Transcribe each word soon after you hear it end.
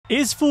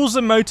Is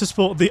Forza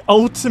Motorsport the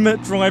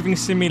ultimate driving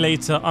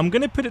simulator? I'm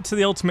going to put it to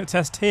the ultimate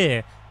test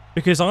here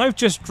because I've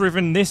just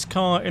driven this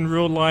car in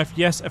real life.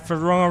 Yes, a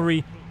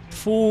Ferrari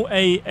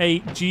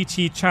 488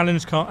 GT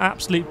challenge car,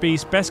 absolute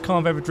beast, best car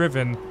I've ever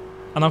driven.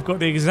 And I've got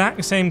the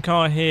exact same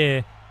car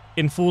here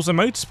in Forza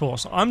Motorsport.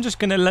 So I'm just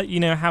going to let you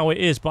know how it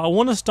is. But I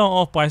want to start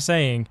off by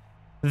saying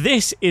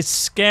this is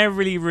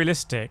scarily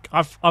realistic.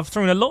 I've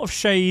thrown a lot of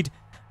shade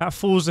at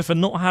Forza for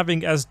not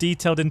having as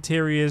detailed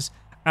interiors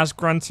as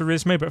Gran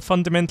Turismo, but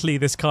fundamentally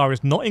this car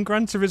is not in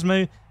Gran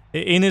Turismo,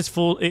 it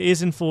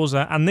is in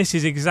Forza, and this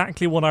is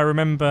exactly what I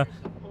remember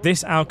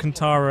this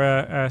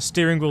Alcantara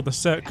steering wheel, the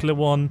circular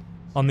one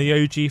on the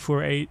OG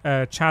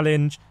 488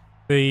 challenge,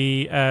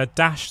 the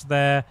dash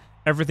there,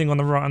 everything on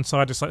the right hand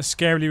side is like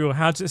scarily real.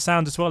 How does it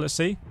sound as well? Let's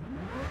see.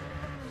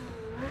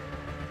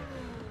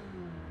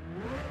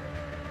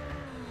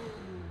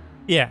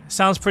 Yeah,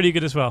 sounds pretty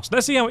good as well. So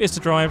let's see how it is to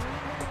drive.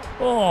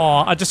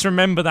 Oh, I just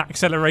remember that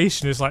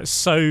acceleration is like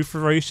so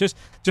ferocious.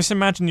 Just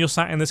imagine you're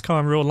sat in this car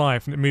in real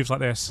life and it moves like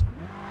this.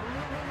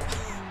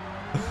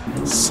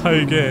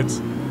 So good.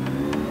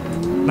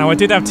 Now I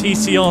did have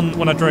TC on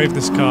when I drove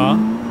this car,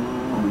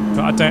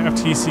 but I don't have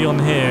TC on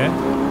here.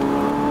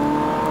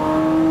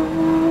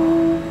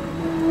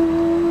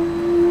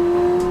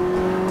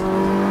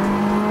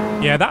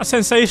 Yeah, that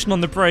sensation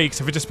on the brakes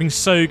have just been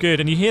so good,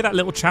 and you hear that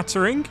little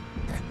chattering?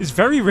 It's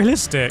very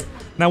realistic.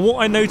 Now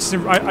what I noticed,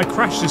 I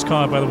crashed this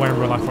car by the way in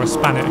real life, or I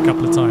span it a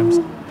couple of times.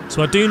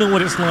 So I do know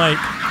what it's like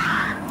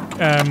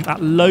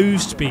at low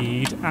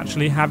speed,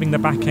 actually having the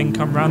back end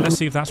come round. Let's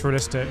see if that's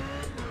realistic.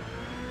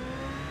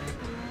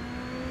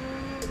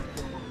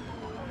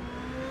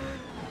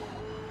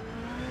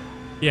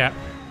 Yeah.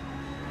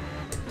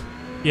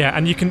 Yeah,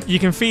 and you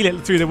can feel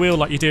it through the wheel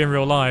like you do in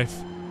real life.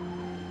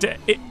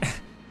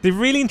 The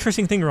really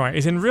interesting thing, right,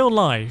 is in real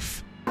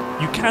life,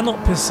 you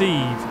cannot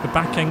perceive the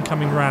back end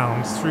coming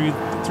round through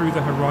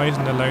the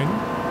horizon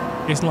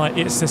alone. It's like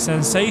it's the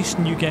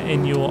sensation you get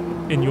in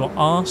your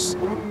arse,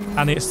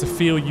 and it's the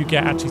feel you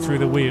get actually through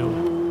the wheel.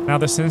 Now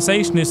the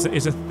sensation is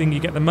a thing you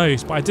get the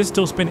most, but I did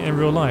still spin it in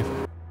real life.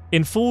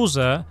 In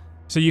Forza,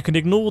 so you can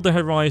ignore the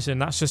horizon.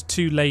 That's just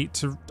too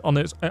late on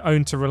its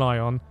own to rely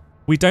on.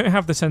 We don't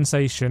have the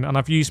sensation, and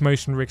I've used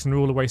motion rigs and they're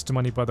all a waste of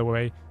money, by the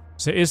way.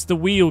 So is the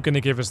wheel going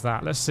to give us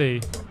that? Let's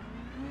see.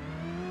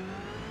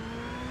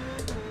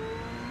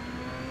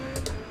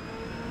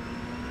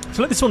 I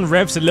feel like this one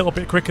revs a little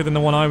bit quicker than the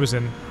one I was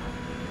in.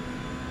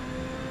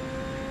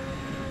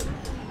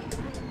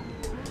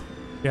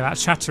 Yeah, that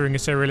chattering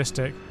is so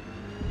realistic.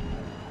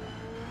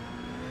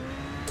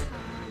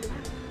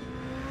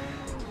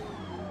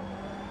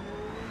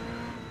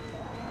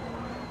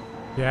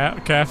 Yeah,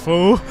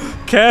 careful.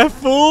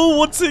 Careful!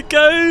 Once it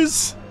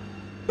goes!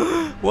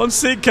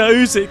 Once it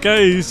goes,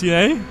 you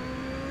know?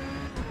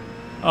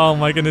 Oh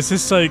my goodness,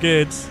 this is so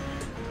good.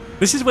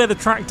 This is where the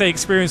track day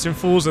experience in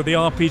Forza, the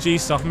RPG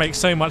stuff, makes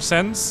so much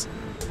sense.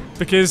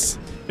 Because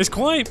it's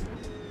quite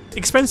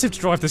expensive to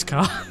drive this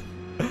car.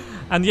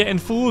 And yet in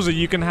Forza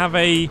you can have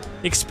a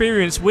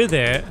experience with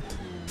it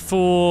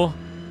for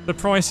the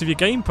price of your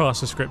Game Pass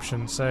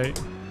subscription. So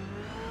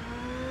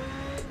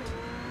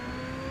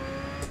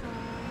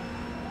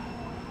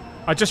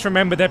I just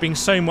remember there being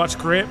so much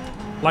grip.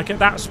 Like at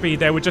that speed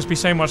there would just be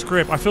so much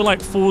grip. I feel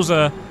like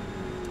Forza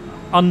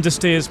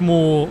understeers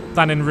more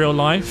than in real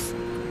life.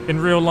 In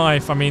real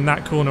life, I mean,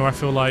 that corner, I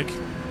feel like,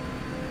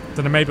 I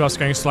don't know, maybe I was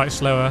going slightly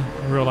slower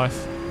in real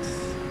life.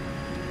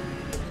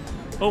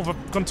 Oh, have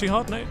I gone too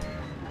hard? No.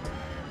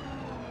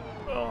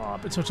 Oh, a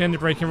bit too much engine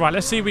braking. Right,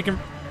 let's see if we can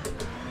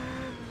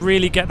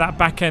really get that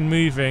back end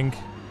moving.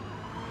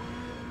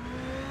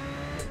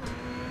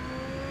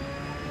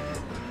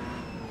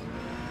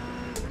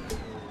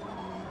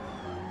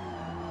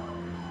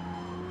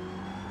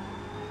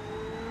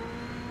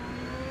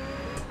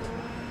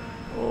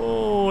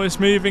 Oh, it's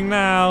moving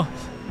now.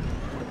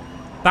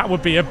 That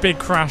would be a big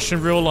crash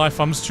in real life,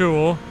 I'm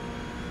sure.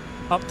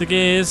 Up the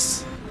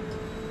gears.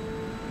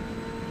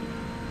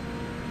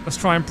 Let's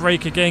try and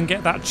brake again,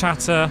 get that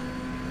chatter.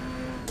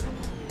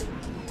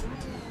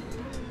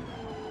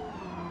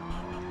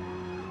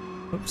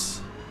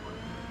 Oops.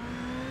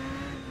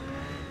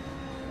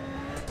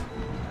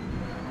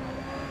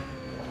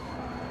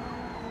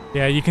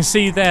 Yeah, you can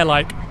see there,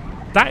 like,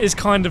 that is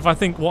kind of, I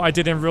think, what I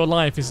did in real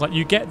life, is like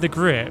you get the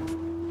grip,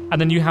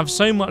 and then you have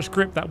so much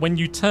grip that when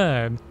you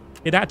turn,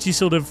 it actually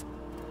sort of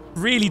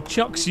really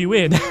chucks you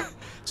in.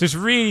 So it's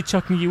really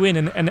chucking you in,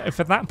 and if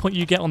at that point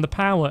you get on the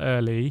power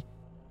early,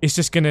 it's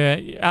just going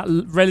to, at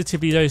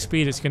relatively low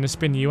speed, it's going to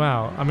spin you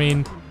out. I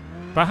mean,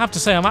 but I have to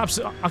say,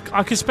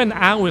 I could spend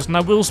hours, and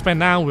I will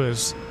spend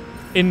hours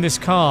in this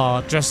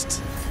car, just,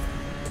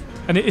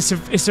 and it's a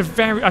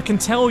very, I can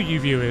tell you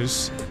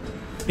viewers,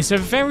 it's a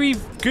very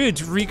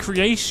good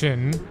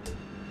recreation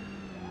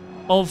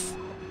of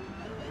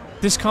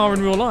this car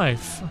in real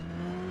life.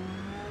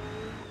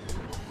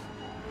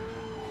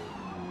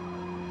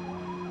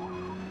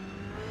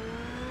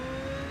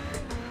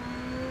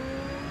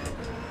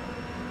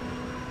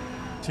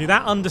 See,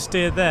 that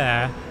understeer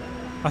there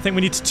I think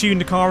we need to tune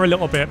the car a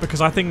little bit because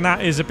I think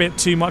that is a bit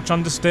too much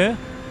understeer.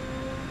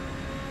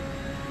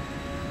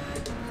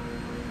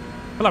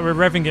 I feel like we're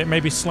revving it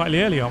maybe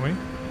slightly early, aren't we?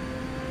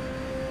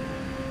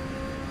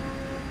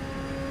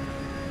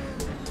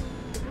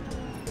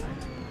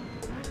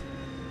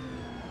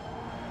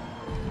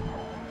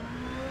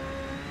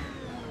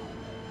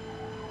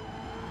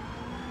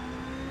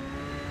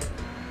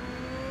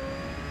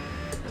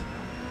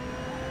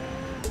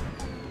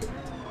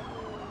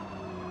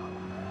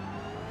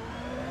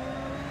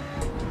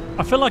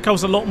 I feel like I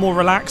was a lot more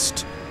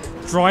relaxed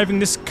driving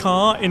this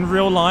car in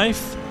real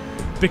life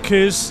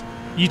because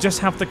you just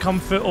have the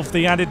comfort of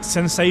the added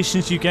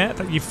sensations you get,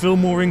 that you feel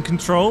more in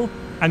control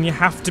and you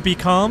have to be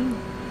calm.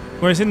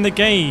 Whereas in the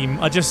game,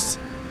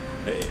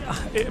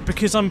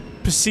 because I'm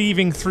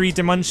perceiving 3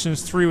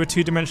 dimensions through a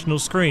 2-dimensional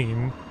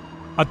screen,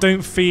 I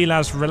don't feel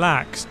as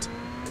relaxed.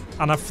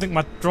 And I think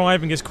my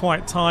driving is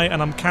quite tight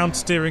and I'm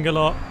counter-steering a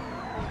lot.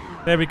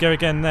 There we go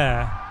again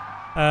there.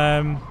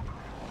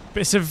 But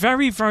it's a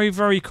very, very,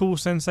 very cool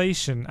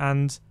sensation,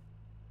 and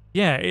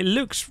yeah, it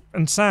looks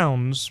and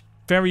sounds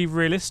very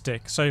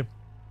realistic. So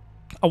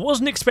I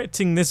wasn't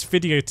expecting this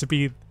video to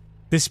be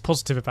this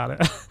positive about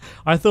it.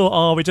 I thought,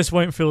 oh, it just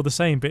won't feel the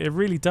same, but it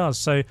really does.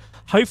 So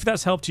hopefully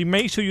that's helped you.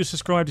 Make sure you're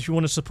subscribed if you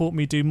want to support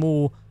me do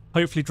more,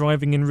 hopefully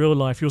driving in real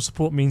life. Your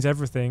support means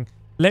everything.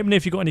 Let me know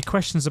if you've got any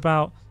questions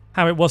about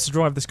how it was to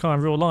drive this car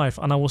in real life,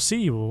 and I will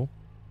see you all.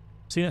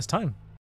 See you next time.